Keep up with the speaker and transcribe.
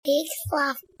Big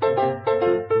fluff.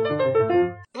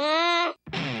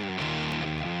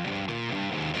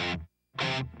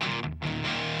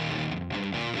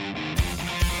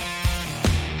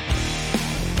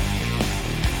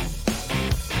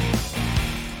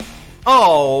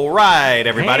 All right,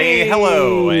 everybody. Hey!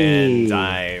 Hello, and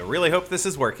I really hope this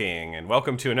is working. And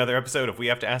welcome to another episode of We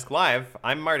Have to Ask Live.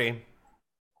 I'm Marty.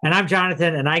 And I'm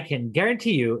Jonathan, and I can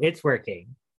guarantee you it's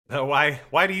working. Why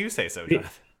do you say so,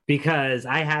 Jonathan? Because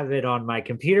I have it on my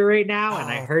computer right now, and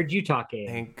I Oh, heard you talking.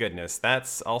 Thank goodness.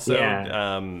 That's also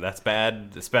that's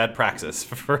bad. It's bad praxis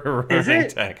for Is running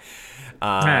it? tech.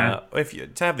 If you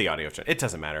to have the audio, it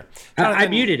doesn't matter. I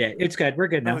Jonathan, muted it. It's good. We're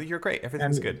good now. Oh, you're great.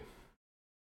 Everything's good.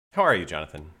 How are you,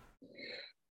 Jonathan?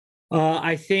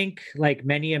 I think, like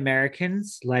many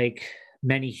Americans, like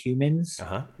many humans,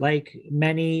 like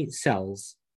many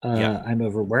cells, I'm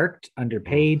overworked,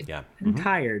 underpaid, and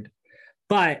tired.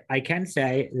 But I can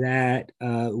say that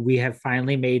we have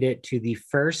finally made it to the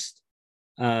first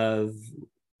of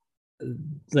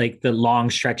like the long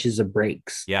stretches of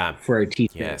breaks for our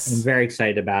teachers. Yes. I'm very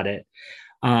excited about it.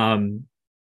 The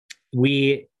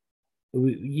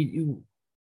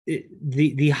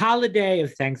holiday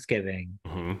of Thanksgiving,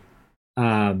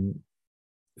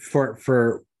 for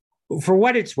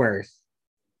what it's worth,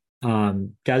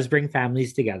 does bring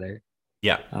families together.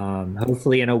 Yeah.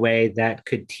 Hopefully in a way that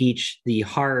could teach the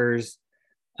horrors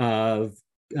of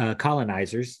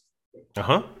colonizers.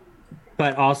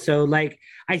 But also, like,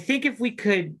 I think if we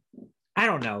could, I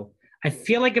don't know. I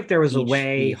feel like if there was a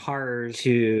way horrors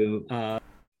to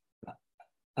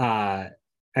I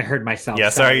heard myself. Yeah,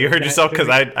 sorry, you heard yourself because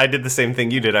I did the same thing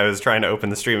you did. I was trying to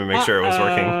open the stream and make sure it was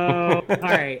working. All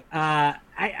right.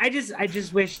 I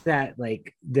just wish that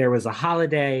like there was a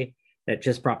holiday that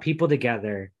just brought people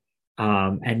together,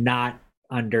 and not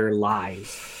under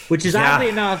lies, which is oddly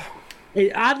enough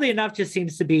just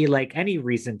seems to be like any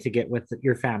reason to get with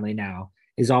your family now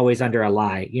is always under a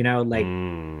lie. You know, like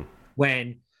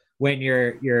when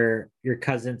your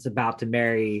cousin's about to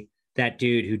marry that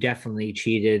dude who definitely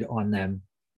cheated on them.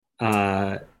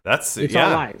 It's all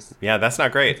lies. Yeah, that's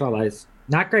not great. It's all lies.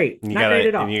 Not great. Not great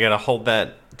at all. And you gotta hold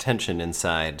that tension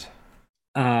inside.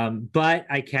 But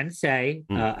I can say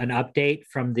an update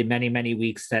from the many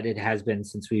weeks that it has been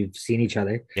since we've seen each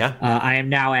other. Yeah. I am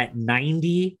now at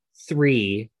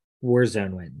 93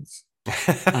 Warzone wins.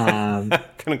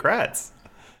 Congrats.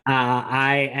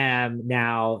 I am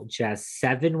now just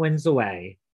 7 wins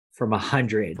away from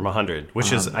 100. From 100,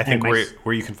 which is, I think,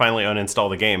 where you can finally uninstall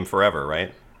the game forever,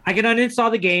 right? I can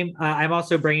uninstall the game. I'm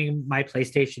also bringing my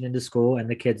PlayStation into school, and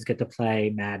the kids get to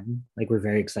play Madden. Like, we're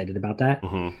very excited about that.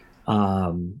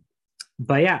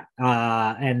 But yeah,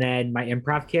 and then my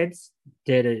improv kids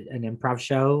did an improv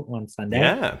show on Sunday.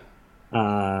 Yeah.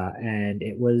 And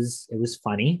it was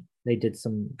funny. They did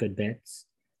some good bits.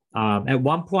 At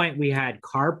one point, we had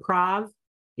car prov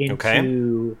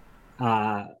into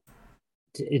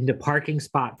parking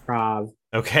spot prov.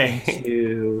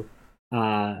 Into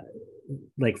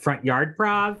like front yard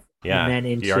prov. Yeah. And then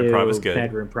into yard prov is good.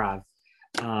 Bedroom prov.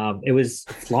 It was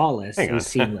flawless. It was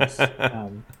seamless.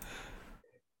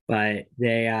 But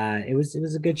it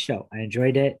was a good show. I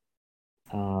enjoyed it.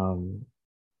 But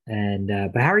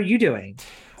how are you doing?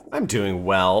 I'm doing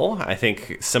well. I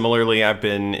think similarly, I've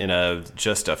been in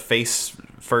just a face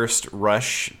first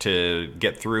rush to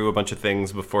get through a bunch of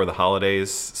things before the holidays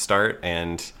start,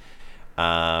 and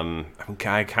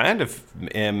I kind of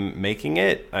am making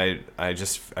it. I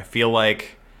feel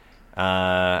like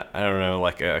I don't know,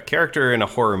 like a character in a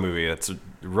horror movie that's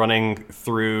running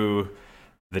through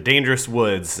the dangerous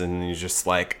woods, and you're just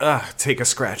like, take a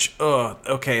scratch.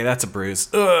 Okay, that's a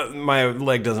bruise. My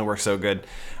leg doesn't work so good.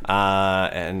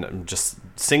 And I'm just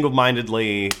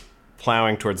single-mindedly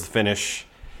plowing towards the finish,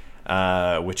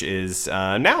 which is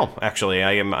now, actually.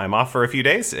 I'm off for a few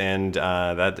days, and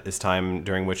that is time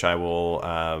during which I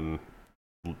will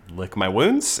lick my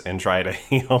wounds and try to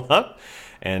heal up,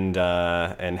 and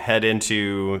head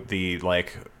into the,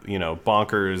 like, you know,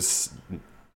 bonkers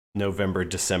November,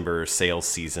 December sales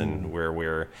season where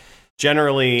we're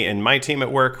generally, in my team at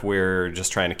work, we're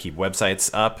just trying to keep websites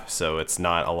up. So it's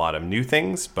not a lot of new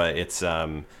things, but it's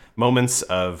moments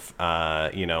of,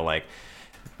 like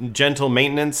gentle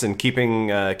maintenance and keeping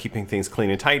things clean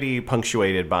and tidy,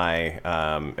 punctuated by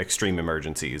extreme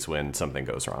emergencies when something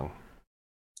goes wrong.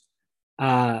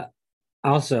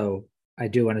 Also, I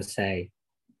do want to say,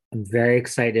 I'm very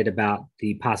excited about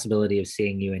the possibility of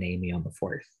seeing you and Amy on the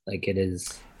 4th. Like, it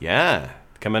is. Yeah,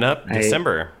 coming up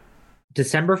December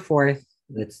 4th.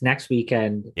 That's next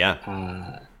weekend.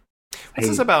 Yeah. What's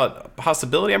this about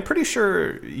possibility? I'm pretty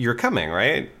sure you're coming,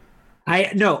 right?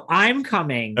 I no, I'm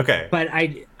coming, Okay. but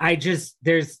I just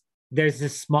there's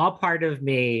this small part of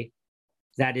me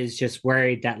that is just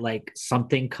worried that like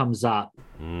something comes up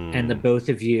and the Mm. both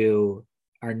of you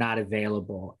are not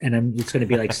available and it's going to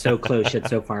be like so close yet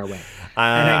so far away.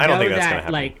 And I don't think that's going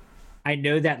to happen. I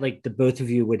know that like the both of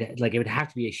you would like it would have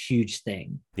to be a huge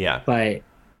thing, Yeah. but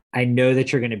I know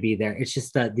that you're going to be there. It's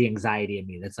just the anxiety in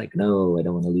me that's like, no, I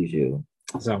don't want to lose you.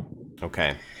 So,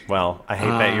 Okay. Well, I hate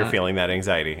that you're uh, feeling that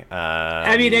anxiety.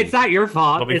 I mean, it's not your It'll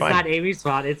fault. be It's fine. not Amy's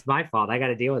fault. It's my fault. I got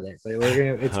to deal with it. But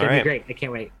it's All gonna be right. great. I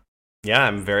can't wait. Yeah,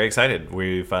 I'm very excited.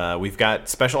 We've got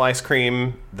special ice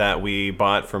cream that we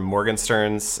bought from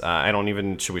Morgenstern's. I don't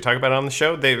even should we talk about it on the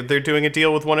show? They're doing a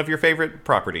deal with one of your favorite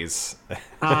properties.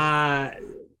 Uh,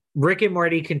 Rick and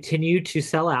Morty continue to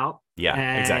sell out, Yeah,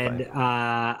 and exactly.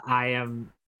 I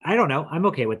am. I don't know. I'm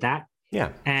okay with that. Yeah.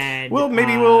 And Well,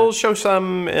 maybe we'll show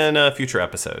some in a future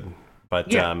episode.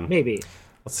 But yeah, maybe.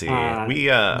 let's see. Uh, We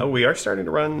are starting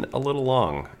to run a little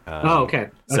long. oh, okay. Okay.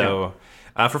 So,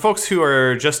 for folks who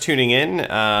are just tuning in,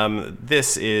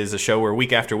 this is a show where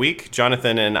week after week,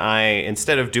 Jonathan and I,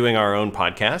 instead of doing our own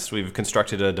podcast, we've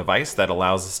constructed a device that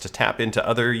allows us to tap into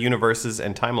other universes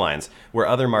and timelines where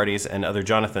other Martys and other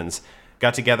Jonathans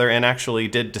got together and actually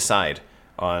did decide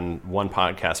on one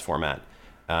podcast format.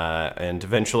 And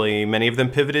eventually, many of them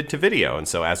pivoted to video. And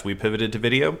so, as we pivoted to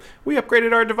video, we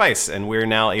upgraded our device, and we're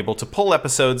now able to pull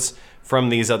episodes from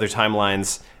these other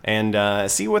timelines and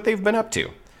see what they've been up to.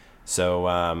 So,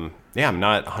 yeah, I'm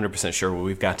not 100% sure what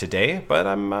we've got today, but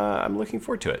I'm looking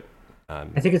forward to it.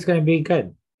 I think it's going to be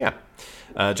good. Yeah,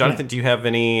 Jonathan, do you have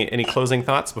any closing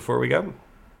thoughts before we go?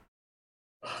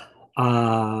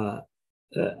 Uh,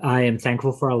 I am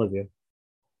thankful for all of you.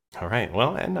 All right.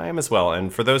 Well, and I am as well.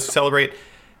 And for those who celebrate,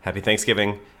 happy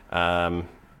Thanksgiving.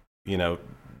 You know,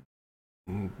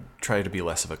 try to be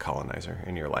less of a colonizer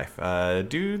in your life.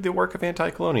 Do the work of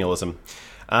anti-colonialism.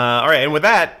 All right. And with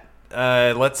that,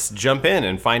 let's jump in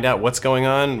and find out what's going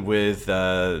on with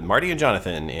Marty and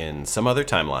Jonathan in some other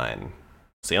timeline.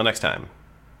 See you next time.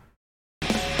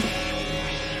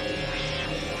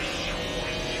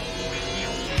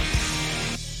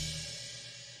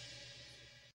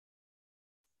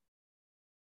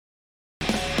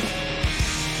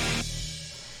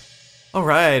 All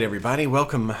right, everybody,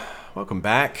 welcome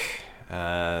back.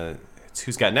 It's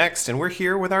Who's Got Next, and we're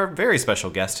here with our very special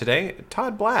guest today,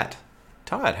 Todd Blatt.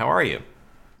 Todd, how are you?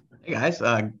 Hey guys,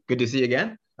 good to see you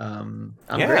again. I'm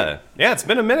great. Yeah, it's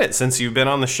been a minute since you've been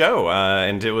on the show,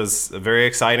 and it was a very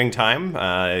exciting time.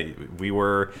 We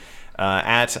were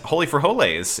at Holy for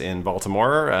Holes in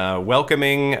Baltimore,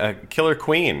 welcoming Killer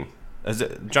Queen.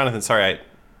 Jonathan, sorry,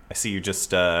 I see you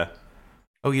just.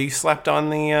 Oh, you slept on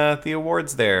the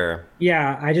awards there.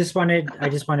 Yeah, I just wanted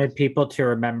people to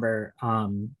remember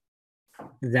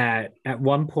that at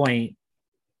one point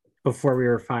before we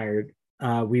were fired,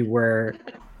 we were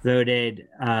voted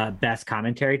best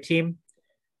commentary team,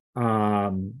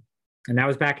 and that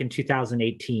was back in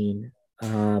 2018.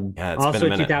 Yeah, it's Also been a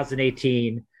in minute.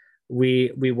 2018,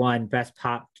 we won best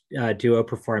pop duo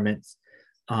performance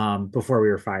before we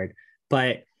were fired.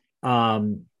 But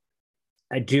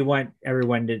I do want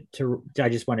everyone to I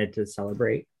just wanted to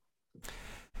celebrate.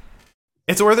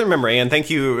 It's worth remembering, and thank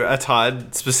you,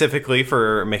 Todd, specifically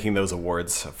for making those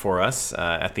awards for us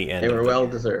at the end. They were well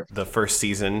deserved. The first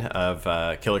season of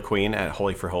Killer Queen at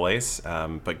Holy for Holes.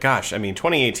 But gosh, I mean,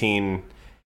 2018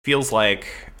 feels like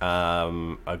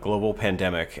a global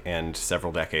pandemic and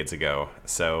several decades ago.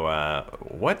 So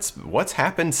what's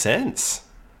happened since?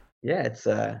 Yeah,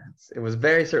 it was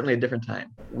very certainly a different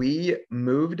time. We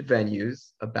moved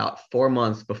venues about 4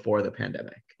 months before the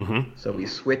pandemic. Mm-hmm. So we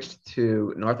switched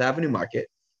to North Avenue Market,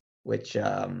 which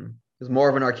was more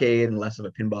of an arcade and less of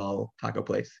a pinball taco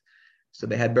place. So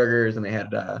they had burgers and they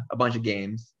had a bunch of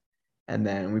games. And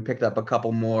then we picked up a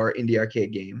couple more indie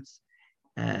arcade games.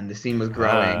 And the scene was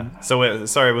growing.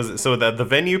 The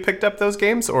venue picked up those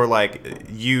games, or like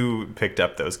you picked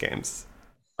up those games?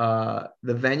 The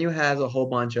venue has a whole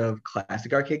bunch of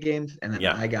classic arcade games, and then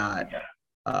I got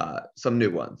some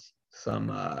new ones.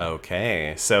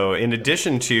 Okay, so in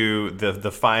addition to the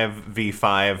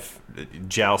 5v5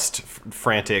 joust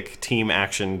frantic team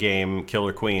action game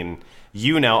Killer Queen,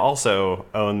 you now also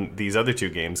own these other two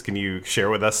games. Can you share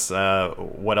with us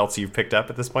what else you've picked up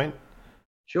at this point?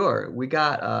 Sure. We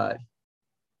got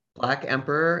Black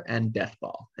Emperor and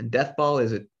Deathball. And Deathball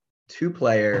is a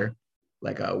 2-player,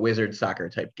 like a wizard soccer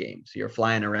type game. So you're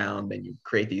flying around and you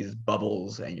create these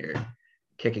bubbles and you're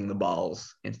kicking the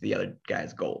balls into the other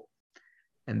guy's goal.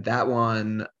 And that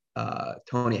one,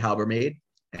 Tony Halber made,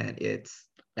 and it's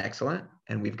excellent.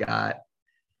 And we've got,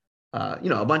 a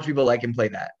bunch of people like and play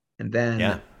that. And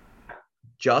then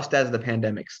just as the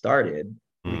pandemic started,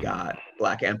 we Mm. got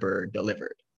Black Emperor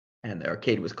delivered, and the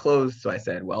arcade was closed. So I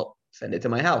said, well, send it to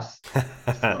my house.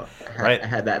 So I Right.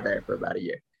 had that there for about a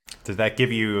year. Did that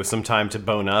give you some time to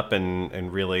bone up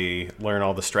and really learn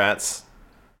all the strats?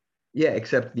 Yeah,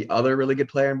 except the other really good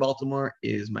player in Baltimore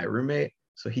is my roommate.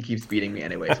 So he keeps beating me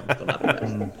anyway, so I'm still not the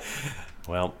best.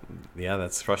 Well, yeah,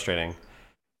 that's frustrating.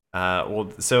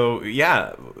 Well, so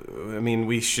yeah, I mean,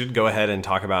 we should go ahead and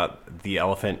talk about the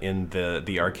elephant in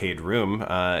the arcade room.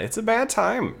 It's a bad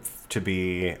time to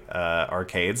be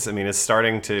arcades. I mean, it's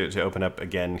starting to open up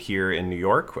again here in New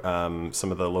York.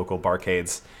 Some of the local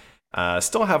barcades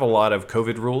still have a lot of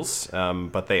COVID rules,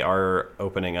 but they are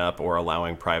opening up or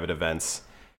allowing private events.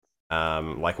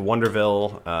 Like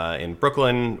Wonderville in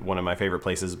Brooklyn, one of my favorite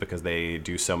places because they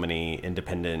do so many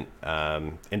independent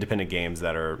games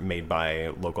that are made by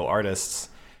local artists.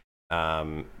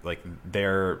 Like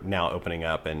they're now opening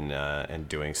up and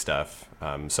doing stuff.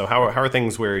 So how are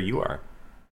things where you are?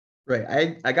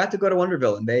 Right. I got to go to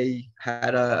Wonderville, and they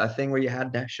had a thing where you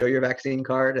had to show your vaccine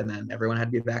card, and then everyone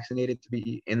had to be vaccinated to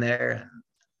be in there.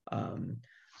 And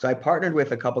so I partnered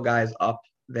with a couple guys up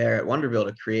there at Wonderville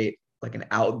to create like an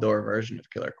outdoor version of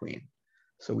Killer Queen.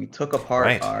 So we took apart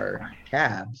Right. our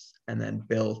cabs and then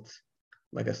built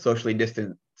like a socially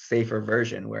distant, safer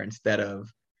version where instead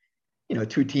of,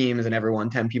 two teams and everyone,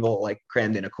 10 people like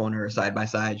crammed in a corner side by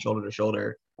side, shoulder to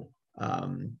shoulder,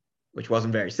 which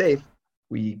wasn't very safe,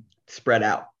 we spread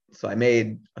out. So I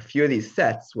made a few of these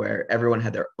sets where everyone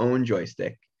had their own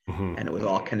joystick Hmm. and it was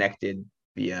all connected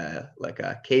via like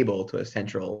a cable to a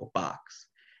central box.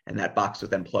 And that box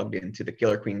was then plugged into the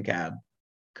Killer Queen cab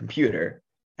computer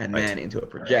and Right. then into a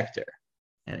projector.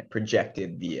 And it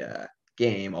projected the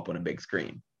game up on a big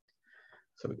screen.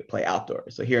 So we could play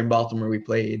outdoors. So here in Baltimore, we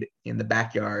played in the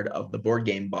backyard of the board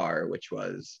game bar, which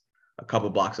was a couple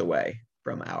blocks away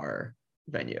from our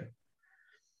venue.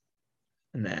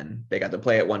 And then they got to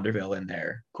play at Wonderville in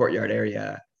their courtyard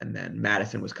area. And then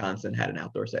Madison, Wisconsin had an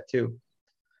outdoor set too.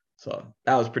 So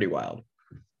that was pretty wild.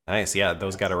 Nice. Yeah,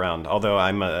 those got around. Although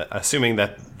I'm assuming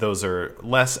that those are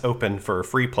less open for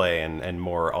free play and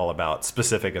more all about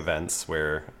specific events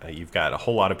where you've got a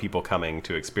whole lot of people coming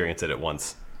to experience it at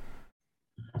once.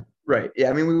 Right. Yeah.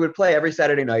 I mean, we would play every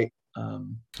Saturday night. I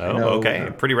Oh, know okay.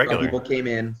 Pretty some regular. people came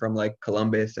in from like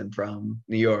Columbus and from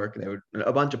New York. There were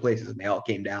a bunch of places, and they all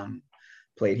came down,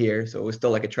 played here. So it was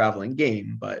still like a traveling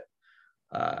game. But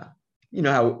uh, you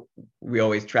know how we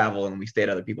always travel and we stay at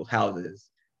other people's houses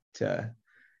to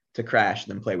crash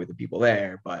and then play with the people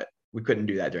there. But we couldn't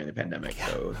do that during the pandemic.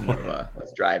 So it was more of a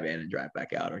let's drive in and drive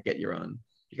back out, or get your own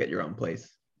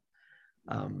place.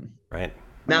 Right.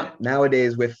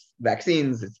 Nowadays with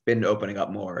vaccines, it's been opening up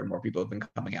more and more people have been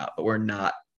coming out, but we're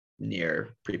not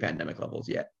near pre-pandemic levels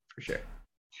yet, for sure.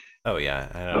 Oh, yeah.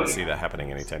 I don't see that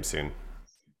happening anytime soon.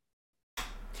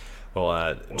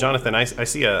 Well, Jonathan, I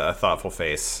see a thoughtful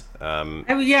face. I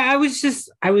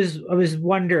was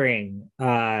wondering,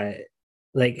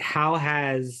 like how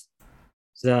has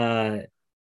the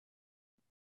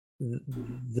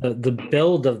the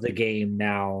build of the game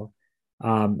now,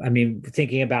 I mean,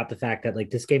 thinking about the fact that like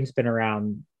this game's been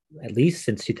around at least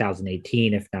since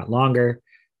 2018, if not longer.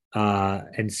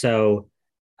 And so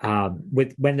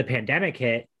with when the pandemic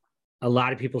hit, a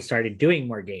lot of people started doing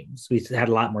more games. We had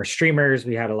a lot more streamers,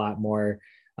 we had a lot more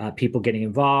people getting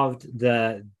involved.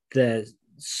 The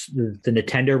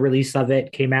Nintendo release of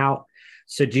it came out.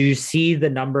 So do you see the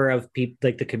number of people,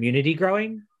 like the community,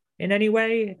 growing in any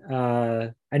way? I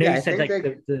know Yeah, you I said think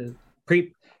like the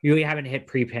pre you haven't hit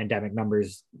pre-pandemic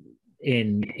numbers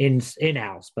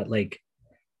in-house, but like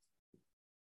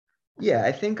Yeah,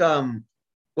 I think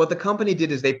what the company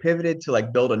did is they pivoted to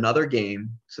like build another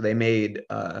game. So they made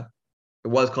it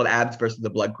was called Abs versus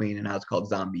the Blood Queen, and now it's called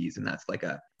Zombies, and that's like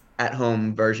a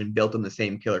at-home version built on the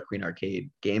same Killer Queen arcade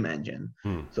game engine.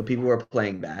 Hmm. So people were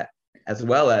playing that, as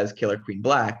well as Killer Queen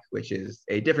Black, which is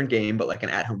a different game, but like an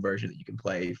at-home version that you can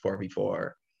play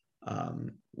 4v4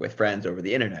 with friends over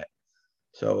the internet.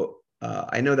 So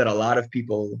I know that a lot of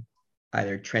people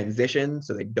either transition,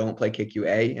 so they don't play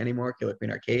KQA anymore, Killer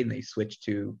Queen Arcade, and they switch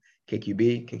to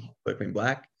KQB, Killer Queen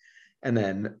Black. And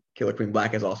then Killer Queen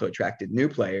Black has also attracted new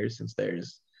players since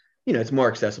there's, it's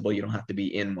more accessible. You don't have to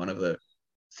be in one of the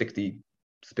 60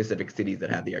 specific cities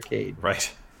that have the arcade.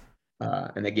 Right.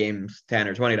 And the game's $10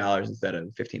 or $20 instead of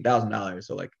 $15,000.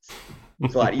 So like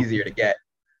it's a lot easier to get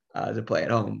to play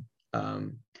at home.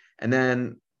 And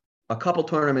then a couple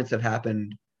tournaments have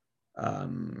happened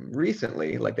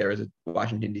recently. Like there was a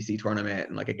Washington D.C. tournament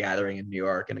and like a gathering in New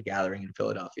York and a gathering in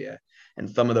Philadelphia, and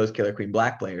some of those Killer Queen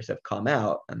Black players have come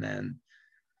out, and then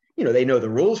they know the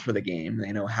rules for the game,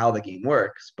 they know how the game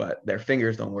works, but their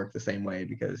fingers don't work the same way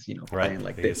because Right. playing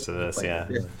like They this, used to this, yeah. like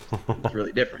this, it's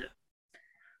really different.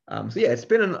 So yeah, it's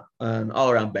been an all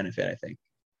around benefit, I think.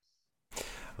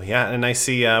 Well, yeah, and I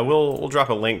see we'll drop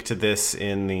a link to this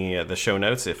in the show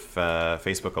notes if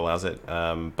Facebook allows it.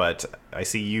 But I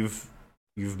see you've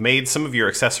made some of your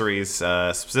accessories,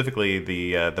 specifically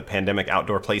the pandemic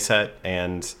outdoor playset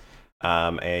and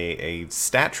a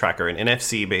stat tracker, an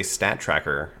NFC based stat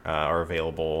tracker, are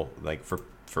available like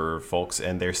for folks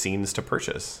and their scenes to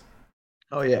purchase.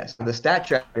 Oh yeah, so the stat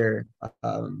tracker,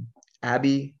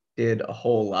 Abby did a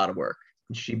whole lot of work.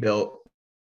 She built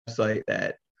a site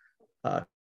that uh,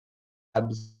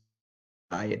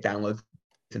 it downloads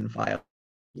in file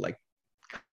like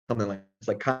something like it's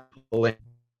like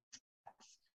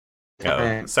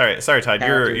Oh, sorry, Todd.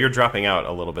 You're dropping out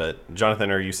a little bit. Jonathan,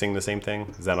 are you seeing the same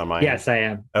thing? Is that on my Yes, end? I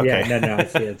am. Okay. Yeah, no, I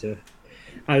see it too.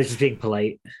 I was just being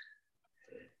polite.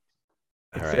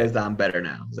 It says I'm better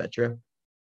now. Is that true?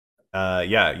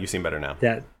 Yeah, you seem better now.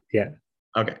 Yeah.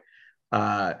 Okay.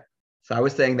 So I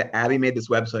was saying that Abby made this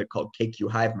website called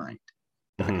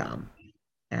kqhivemind.com,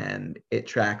 and it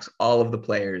tracks all of the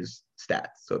players'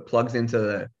 stats. So it plugs into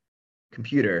the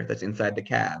computer that's inside the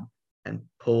cab and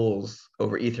pulls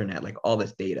over Ethernet like all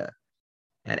this data.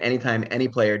 And anytime any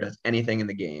player does anything in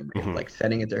the game, it's like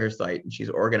sending it to her site, and she's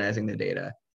organizing the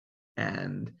data.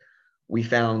 And we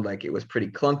found like it was pretty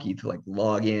clunky to like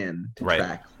log in to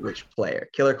track which player.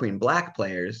 Killer Queen Black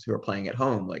players who are playing at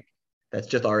home, like that's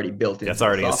just already built in. That's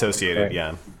already associated, right?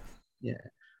 Yeah. Yeah.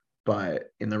 But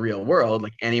in the real world,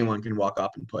 like anyone can walk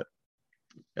up and put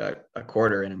a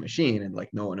quarter in a machine, and like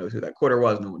no one knows who that quarter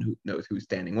was, no one knows who's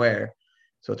standing where.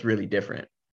 So it's really different.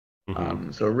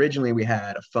 So originally we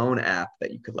had a phone app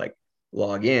that you could like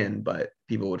log in, but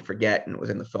people would forget and it was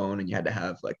in the phone, and you had to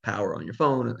have like power on your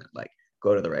phone and then like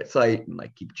go to the right site and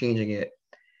like keep changing it.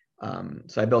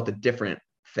 So I built a different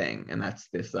thing, and that's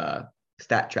this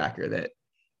stat tracker that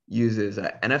uses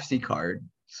an NFC card.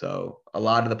 So a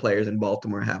lot of the players in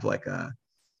Baltimore have like a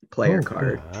player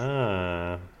card.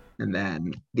 And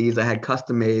then these I had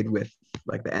custom made with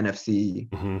like the NFC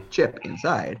chip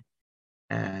inside.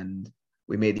 And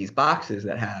we made these boxes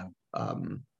that have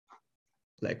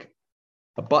like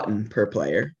a button per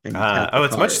player. And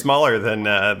it's much smaller than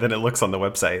it looks on the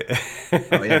website.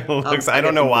 Oh, yeah. I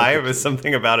don't know why, but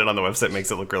something about it on the website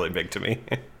makes it look really big to me.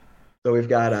 So we've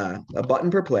got a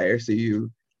button per player. So you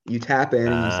tap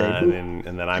in and you say,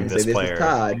 and then I'm this player. This is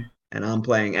Todd, and I'm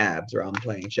playing abs, or I'm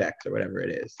playing checks, or whatever it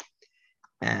is.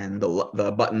 And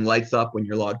the button lights up when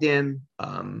you're logged in.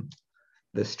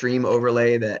 The stream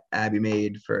overlay that Abby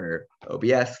made for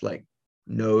OBS like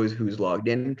knows who's logged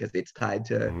in because it's tied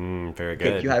to very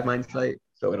good kqhivemind site.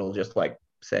 So it'll just like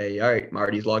say, all right,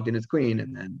 Marty's logged in as queen,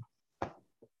 and then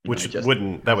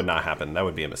that would not happen. That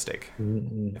would be a mistake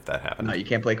if that happened. No, you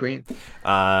can't play queen.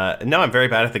 No, I'm very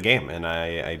bad at the game, and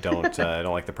I don't I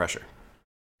don't like the pressure.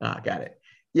 Got it.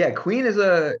 Yeah, queen is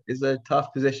a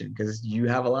tough position because you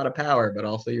have a lot of power, but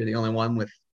also you're the only one with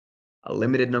a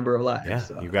limited number of lives. Yeah,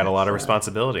 so you've got a lot of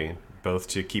responsibility, both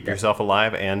to keep yourself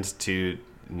alive and to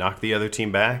knock the other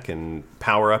team back and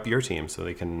power up your team so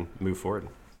they can move forward.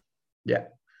 Yeah.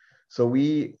 So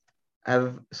we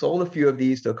have sold a few of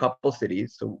these to a couple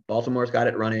cities. So Baltimore's got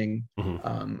it running.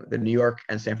 The New York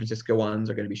and San Francisco ones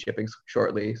are going to be shipping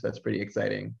shortly. So that's pretty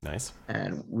exciting. Nice.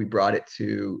 And we brought it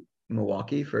to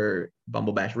Milwaukee for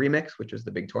Bumble Bash Remix, which was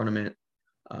the big tournament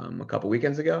a couple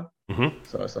weekends ago.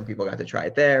 So some people got to try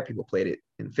it there. People played it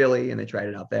in Philly and they tried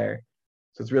it out there.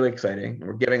 So it's really exciting.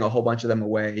 We're giving a whole bunch of them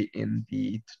away in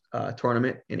the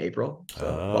tournament in April.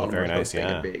 So very nice.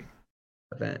 Yeah. A big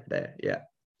event there. Yeah.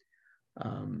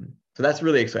 So that's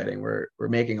really exciting. We're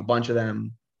making a bunch of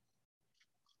them.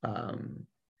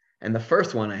 And the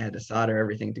first one I had to solder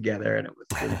everything together and it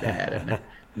was really bad. And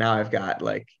now I've got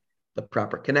like the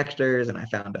proper connectors, and I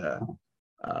found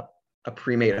a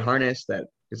pre-made harness that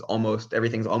is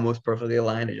everything's almost perfectly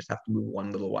aligned. I just have to move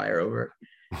one little wire over.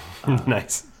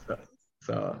 Nice.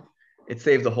 So it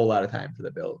saves a whole lot of time for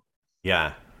the build.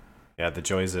 Yeah. The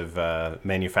joys of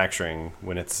manufacturing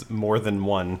when it's more than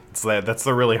one. That's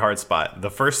the really hard spot.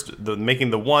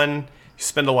 Making the one, you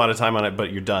spend a lot of time on it,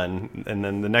 but you're done. And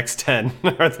then the next 10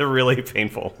 are the really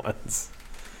painful ones.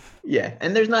 Yeah,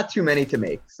 and there's not too many to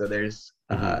make. So there's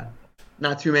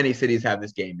not too many cities have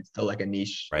this game. It's still like a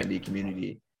niche indie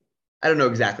community. I don't know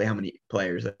exactly how many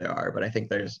players there are, but I think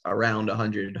there's around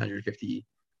 100, 150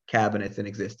 cabinets in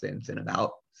existence in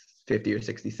about 50 or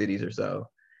 60 cities or so.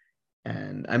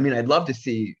 And I mean, I'd love to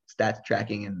see stats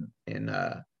tracking in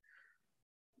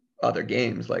other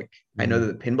games. Like I know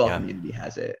that the pinball community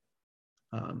has it.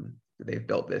 they've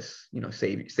built this,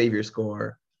 savior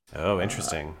score. Oh,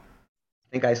 interesting. I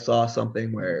think I saw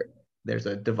something where there's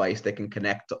a device that can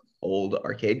connect old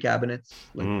arcade cabinets,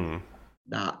 like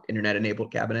not internet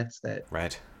enabled cabinets that.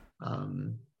 Right.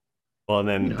 Um, Well, and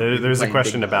then there's a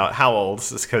question about how old,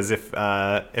 because if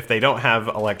they don't have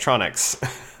electronics,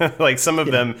 like some of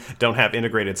them don't have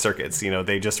integrated circuits,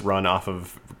 they just run off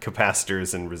of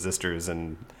capacitors and resistors,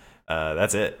 and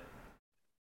that's it.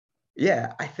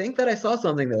 Yeah, I think that I saw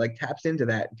something that like taps into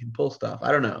that and can pull stuff.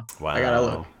 I don't know. Wow. I gotta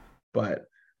look, but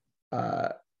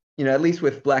at least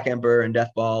with Black Emperor and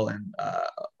Deathball and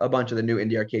a bunch of the new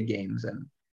indie arcade games, and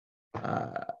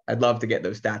I'd love to get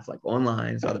those stats like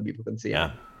online so other people can see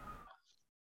them.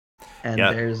 And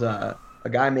there's a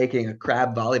guy making a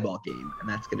crab volleyball game, and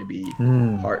that's going to be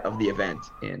part of the event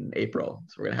in April.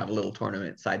 So we're going to have a little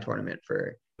side tournament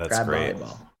for crab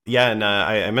volleyball. Yeah, and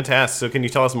I meant to ask, so can you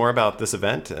tell us more about this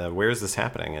event? Where is this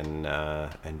happening? And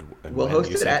we'll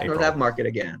host it at North Ave Market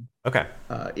again. Okay.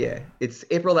 It's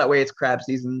April. That way it's crab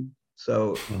season.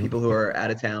 So people who are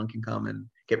out of town can come and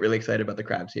get really excited about the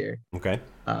crabs here. Okay.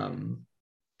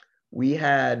 We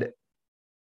had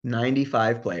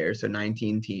 95 players, so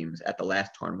 19 teams at the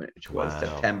last tournament, which was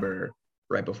September,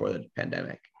 right before the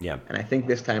pandemic. Yeah. And I think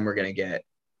this time we're going to get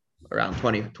around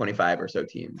 25 or so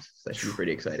teams. So that should be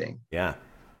pretty exciting. Yeah.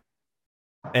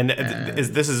 And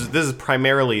this is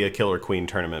primarily a Killer Queen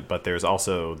tournament, but there's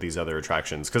also these other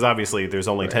attractions, because obviously there's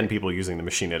only 10 people using the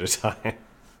machine at a time.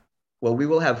 Well, we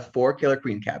will have 4 Killer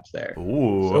Queen caps there.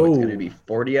 Ooh. So it's going to be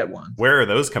 40 at once. Where are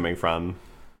those coming from?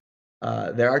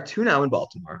 There are 2 now in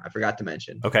Baltimore. I forgot to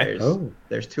mention. Okay.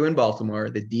 There's 2 in Baltimore.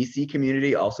 The DC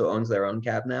community also owns their own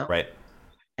cab now. Right.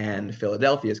 And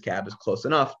Philadelphia's cab is close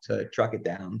enough to truck it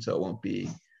down, so it won't be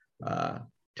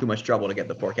too much trouble to get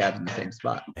the 4 cabs in the same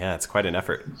spot. Yeah, it's quite an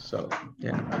effort. So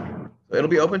it'll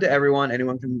be open to everyone.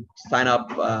 Anyone can sign up.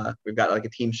 We've got like a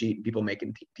team sheet, people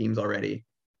making teams already.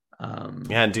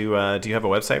 And do you have a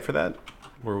website for that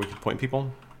where we can point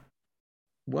people?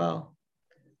 Well,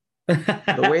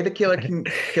 the way the Killer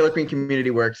Queen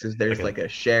community works is there's like a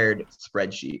shared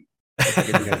spreadsheet. It's like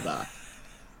a Google Doc.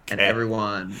 And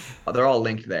everyone, they're all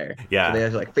linked there. Yeah. So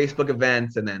there's like Facebook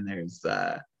events, and then there's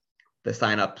the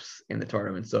signups in the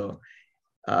tournament. So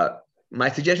my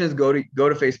suggestion is go to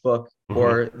Facebook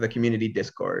or the community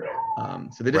Discord.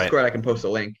 So the Discord, I can post a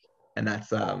link, and that's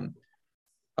so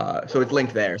it's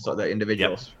linked there. So the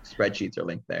individual spreadsheets are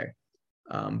linked there.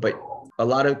 But a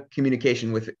lot of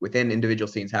communication within individual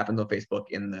scenes happens on Facebook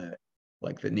in the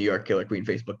New York Killer Queen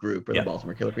Facebook group or the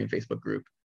Baltimore Killer Queen Facebook group.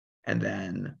 And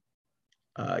then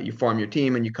you form your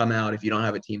team and you come out. If you don't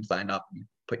have a team signed up, you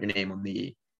put your name on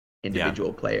the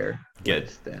individual player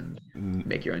list and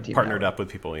make your own team. Partnered up with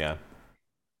people, yeah.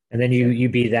 And then you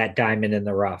be that diamond in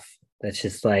the rough. That's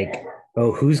just like,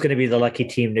 oh, who's going to be the lucky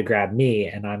team to grab me?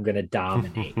 And I'm going to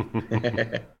dominate.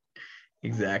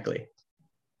 Exactly.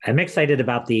 I'm excited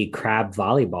about the crab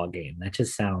volleyball game. That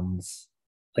just sounds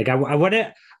like I'm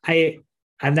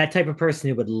that type of person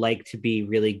who would like to be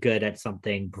really good at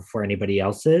something before anybody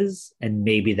else is, and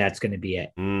maybe that's going to be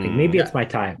it. Like maybe it's my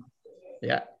time.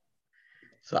 Yeah.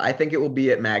 So I think it will be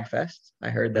at MagFest.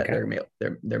 I heard that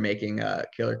they're making a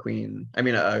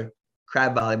a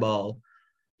crab volleyball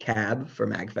cab for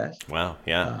MagFest. Wow.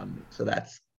 Yeah. So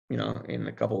that's in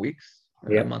a couple weeks,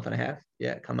 a month and a half.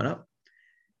 Yeah, coming up.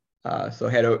 So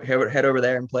head over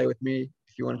there and play with me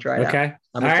if you want to try it out.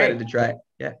 I'm excited to try it.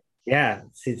 Yeah. Yeah.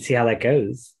 See how that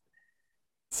goes.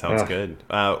 Sounds good.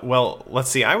 Well, let's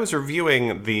see. I was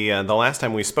reviewing the last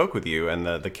time we spoke with you, and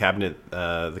the cabinet,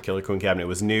 the Killer Queen cabinet,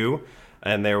 was new,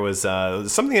 and there was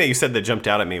something that you said that jumped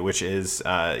out at me, which is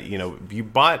you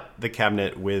bought the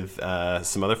cabinet with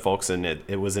some other folks, and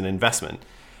it was an investment,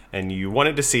 and you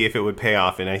wanted to see if it would pay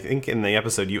off. And I think in the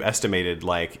episode you estimated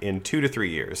like in 2 to 3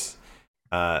 years.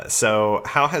 So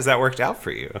how has that worked out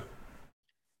for you?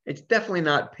 It's definitely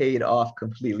not paid off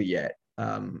completely yet.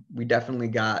 We definitely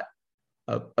got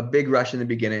a big rush in the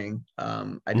beginning.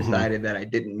 I decided that I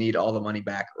didn't need all the money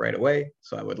back right away,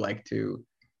 so I would like to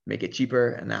make it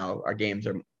cheaper. And now our games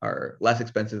are less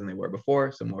expensive than they were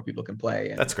before, so more people can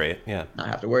play. And that's great. Yeah. Not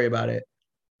have to worry about it.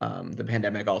 The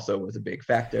pandemic also was a big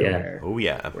factor.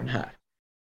 We're not.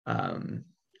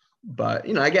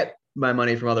 But I get my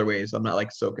money from other ways, so I'm not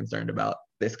like so concerned about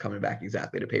this coming back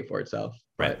exactly to pay for itself.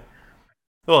 Right.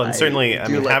 Well, and certainly,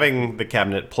 having the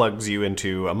cabinet plugs you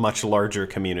into a much larger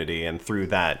community, and through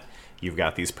that, you've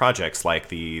got these projects like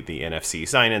the NFC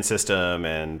sign-in system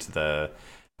and the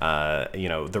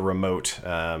remote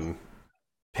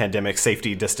pandemic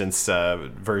safety distance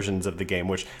versions of the game,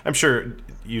 which I'm sure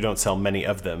you don't sell many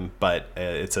of them, but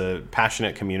it's a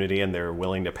passionate community, and they're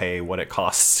willing to pay what it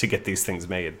costs to get these things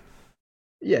made.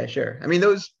 Yeah, sure. I mean,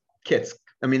 those kits,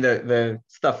 I mean, the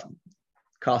stuff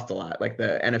cost a lot, like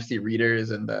the NFC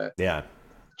readers and the Yeah.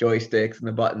 joysticks and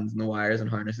the buttons and the wires and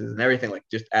harnesses and everything, like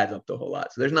just adds up to a whole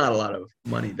lot. So there's not a lot of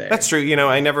money there. That's true. You know,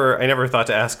 I never thought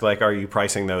to ask, like, are you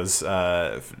pricing those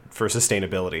for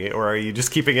sustainability, or are you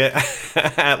just keeping it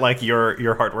at like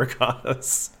your hardware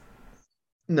costs?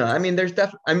 No, I mean, there's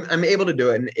definitely, I'm able to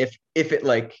do it. And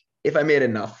if I made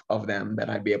enough of them, then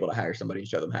I'd be able to hire somebody and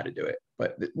show them how to do it.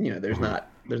 But you know, there's not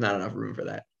enough room for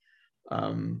that.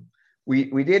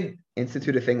 We did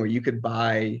institute a thing where you could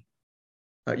buy,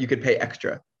 you could pay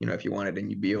extra, you know, if you wanted, and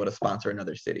you'd be able to sponsor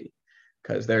another city,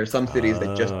 because there are some cities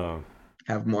that just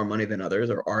have more money than others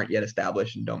or aren't yet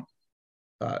established and don't,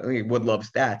 I mean, would love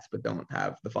stats but don't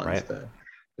have the funds to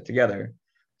put together.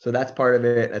 So that's part of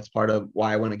it. That's part of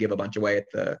why I want to give a bunch away at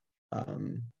the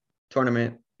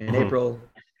tournament in April,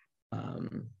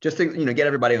 just to, you know, get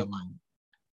everybody online.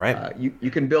 Right.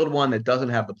 You can build one that doesn't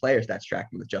have the player stats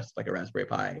tracking with just like a Raspberry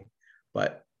Pi,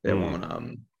 but it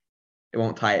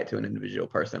won't tie it to an individual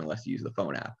person unless you use the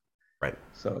phone app. Right.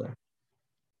 So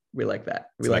we like that.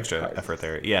 We Some like extra effort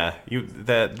there. Yeah.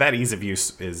 That ease of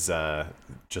use is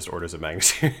just orders of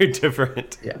magnitude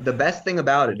different. Yeah. The best thing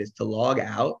about it is to log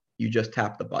out, you just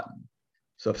tap the button.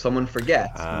 So if someone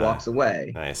forgets, walks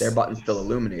away, their button's still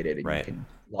illuminated, and you can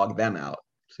log them out,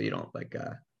 so you don't like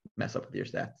mess up with your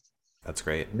stats. That's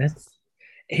great.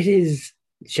 It is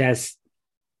just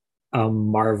a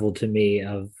marvel to me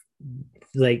of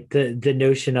like the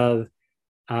notion of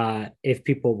if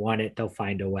people want it, they'll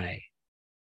find a way.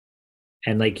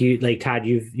 And like Todd,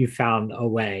 you've found a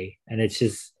way, and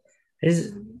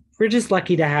we're just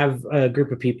lucky to have a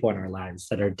group of people in our lives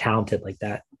that are talented like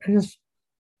that. I just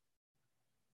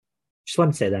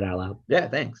want to say that out loud. Yeah,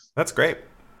 thanks. That's great.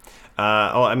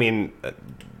 I mean,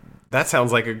 that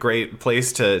sounds like a great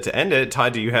place to end it.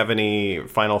 Todd, do you have any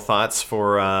final thoughts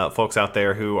for folks out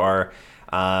there who are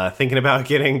thinking about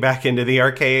getting back into the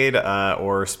arcade,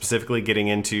 or specifically getting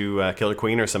into Killer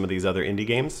Queen or some of these other indie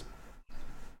games?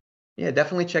 Yeah,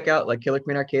 definitely check out, like,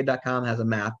 killerqueenarcade.com has a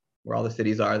map where all the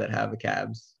cities are that have the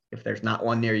cabs. If there's not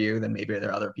one near you, then maybe there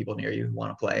are other people near you who want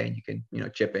to play, and you can, you know,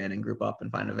 chip in and group up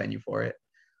and find a venue for it.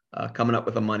 Coming up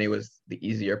with the money was the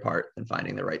easier part than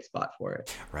finding the right spot for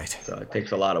it. Right. So it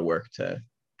takes a lot of work to,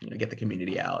 you know, get the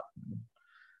community out.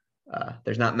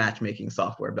 There's not matchmaking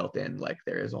software built in like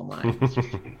there is online.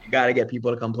 You got to get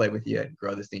people to come play with you and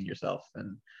grow the scene yourself.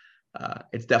 And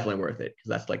it's definitely worth it, because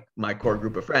that's like my core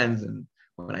group of friends. And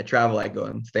when I travel, I go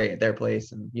and stay at their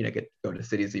place, and, you know, go to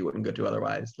cities that you wouldn't go to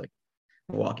otherwise, like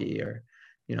Milwaukee, or,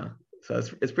 you know, so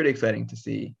it's pretty exciting to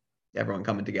see everyone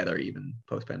coming together even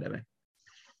post-pandemic.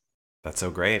 That's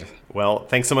so great. Well,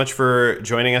 thanks so much for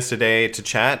joining us today to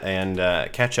chat and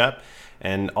catch up,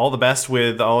 and all the best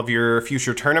with all of your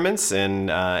future tournaments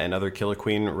and other Killer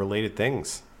Queen related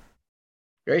things.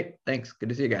 Great. Thanks. Good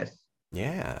to see you guys.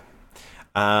 Yeah.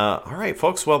 All right,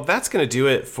 folks. Well, that's going to do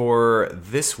it for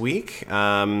this week.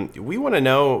 We want to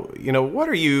know, you know, what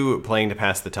are you playing to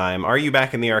pass the time? Are you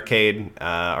back in the arcade?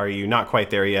 Are you not quite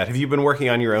there yet? Have you been working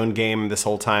on your own game this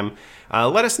whole time?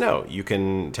 Let us know. You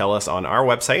can tell us on our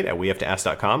website at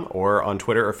wehavetoask.com, or on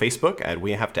Twitter or Facebook at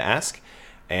wehavetoask.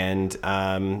 And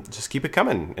just keep it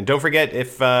coming. And don't forget,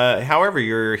 if however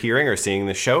you're hearing or seeing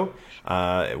this show,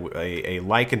 a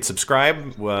like and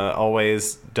subscribe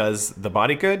always does the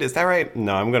body good. Is that right?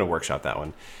 No, I'm going to workshop that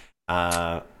one.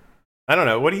 I don't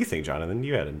know. What do you think,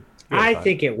 Jonathan? I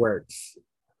think it works.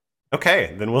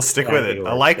 Okay, then we'll stick with it.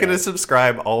 A like and a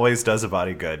subscribe always does a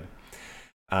body good.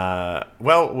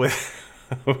 Well, with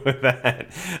that,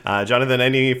 Jonathan,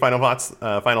 any final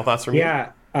thoughts from you?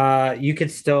 Yeah, you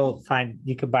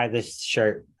could buy this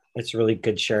shirt. It's a really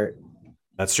good shirt.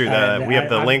 That's true. We have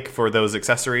the link for those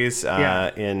accessories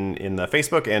in the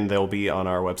Facebook, and they'll be on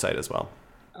our website as well.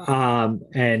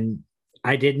 And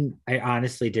I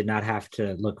honestly did not have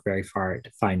to look very far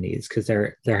to find these, because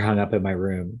they're hung up in my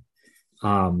room.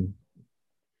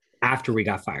 After we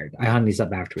got fired, I hung these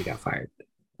up after we got fired,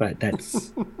 but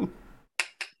that's.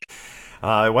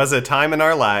 It was a time in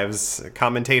our lives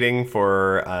commentating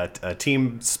for a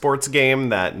team sports game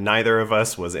that neither of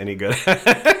us was any good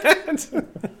at.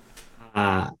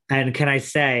 And can I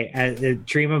say, a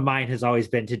dream of mine has always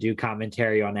been to do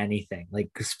commentary on anything, like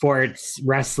sports,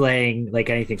 wrestling, like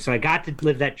anything. So I got to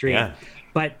live that dream,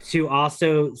 but to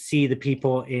also see the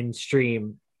people in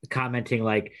stream commenting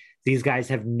like these guys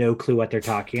have no clue what they're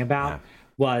talking about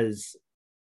was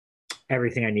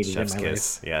everything I needed Chef's in my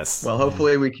kiss. life. Yes. Well,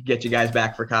 hopefully we could get you guys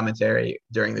back for commentary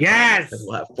during the tournament, because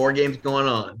we'll have 4 games going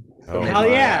on. Oh, hell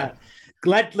yeah.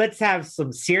 Let's have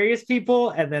some serious people,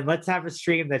 and then let's have a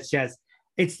stream that's just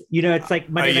It's like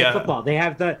Monday Night Football. They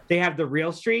have the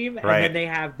real stream, and then they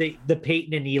have the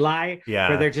Peyton and Eli,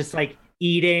 where they're just like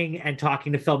eating and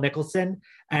talking to Phil Mickelson.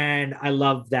 And I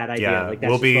love that idea. Yeah, like that's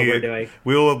what we're doing.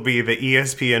 We will be the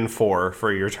ESPN4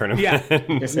 for your tournament. Yeah,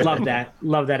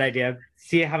 love that idea.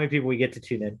 See how many people we get to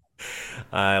tune in.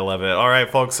 I love it. All right,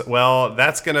 folks. Well,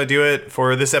 that's gonna do it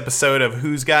for this episode of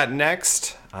Who's Got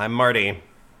Next. I'm Marty,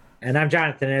 and I'm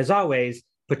Jonathan. And as always,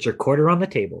 put your quarter on the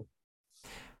table.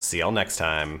 See y'all next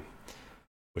time.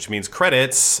 Which means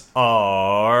credits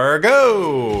are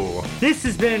go. This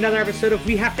has been another episode of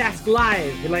We Have to Ask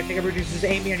Live. We'd like to thank our producers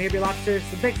Amy and Happy Lobsters.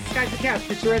 And thanks to Skies and Cats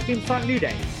for your theme song New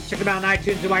Day. Check them out on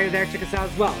iTunes, and while you're there, check us out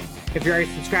as well. If you're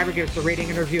already a subscriber, give us a rating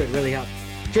and review. It really helps.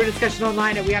 Join the discussion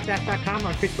online at WeHaveToAsk.com,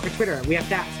 on Facebook or Twitter at We Have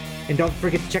to Ask. And don't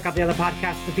forget to check out the other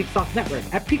podcasts of the Peaksloft Network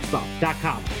at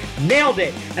Peaksloft.com. Nailed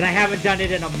it! And I haven't done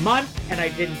it in a month, and I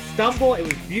didn't stumble. It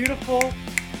was beautiful.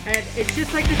 And it's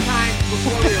just like the time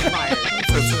before we were fired.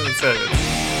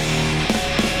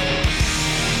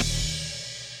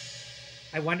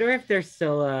 I wonder if there's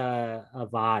still a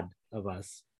VOD of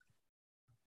us.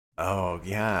 Oh,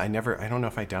 yeah. I don't know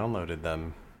if I downloaded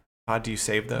them. Pod, do you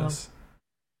save those?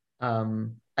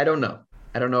 I don't know.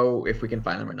 I don't know if we can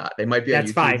find them or not. They might be on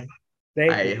YouTube. That's fine.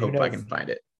 I hope I can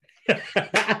find it.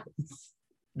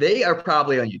 They are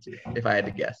probably on YouTube, if I had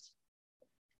to guess.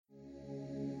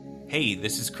 Hey,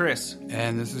 this is Chris.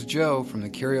 And this is Joe from the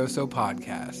Curioso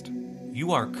Podcast.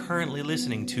 You are currently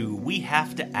listening to We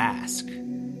Have to Ask.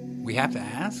 We have to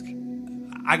ask?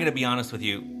 I gotta be honest with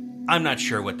you, I'm not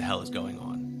sure what the hell is going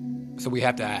on. So we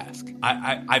have to ask.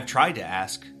 I've tried to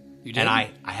ask, you did? And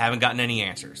I haven't gotten any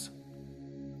answers.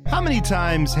 How many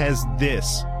times has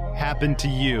this happened to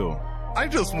you? I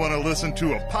just want to listen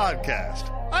to a podcast.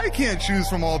 I can't choose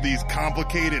from all these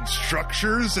complicated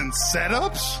structures and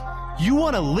setups. You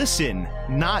want to listen,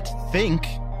 not think.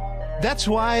 That's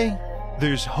why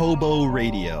there's Hobo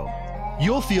Radio.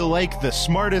 You'll feel like the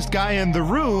smartest guy in the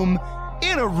room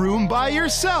by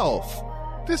yourself.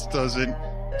 This doesn't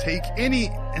take any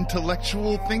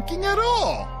intellectual thinking at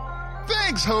all.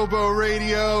 Thanks, Hobo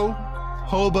Radio.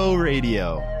 Hobo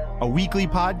Radio, a weekly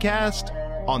podcast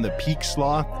on the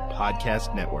Peaksloft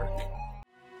Podcast Network.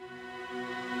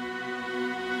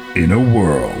 In a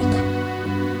world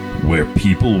where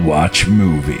people watch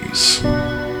movies,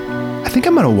 I think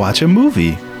I'm gonna watch a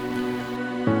movie.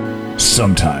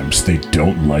 Sometimes they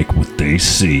don't like what they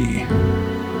see.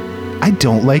 I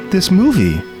don't like this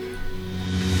movie.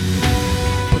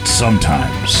 But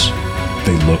sometimes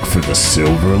they look for the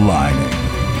silver lining.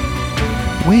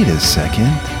 Wait a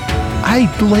second. I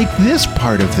like this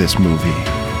part of this movie.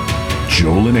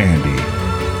 Joel and Andy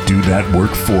do that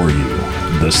work for you.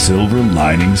 The Silver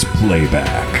Linings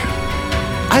Playback.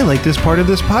 I like this part of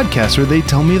this podcast where they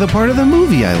tell me the part of the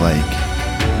movie I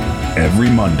like. Every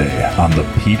Monday on the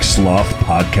Peaksloft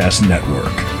Podcast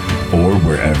Network or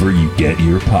wherever you get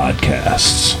your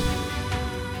podcasts.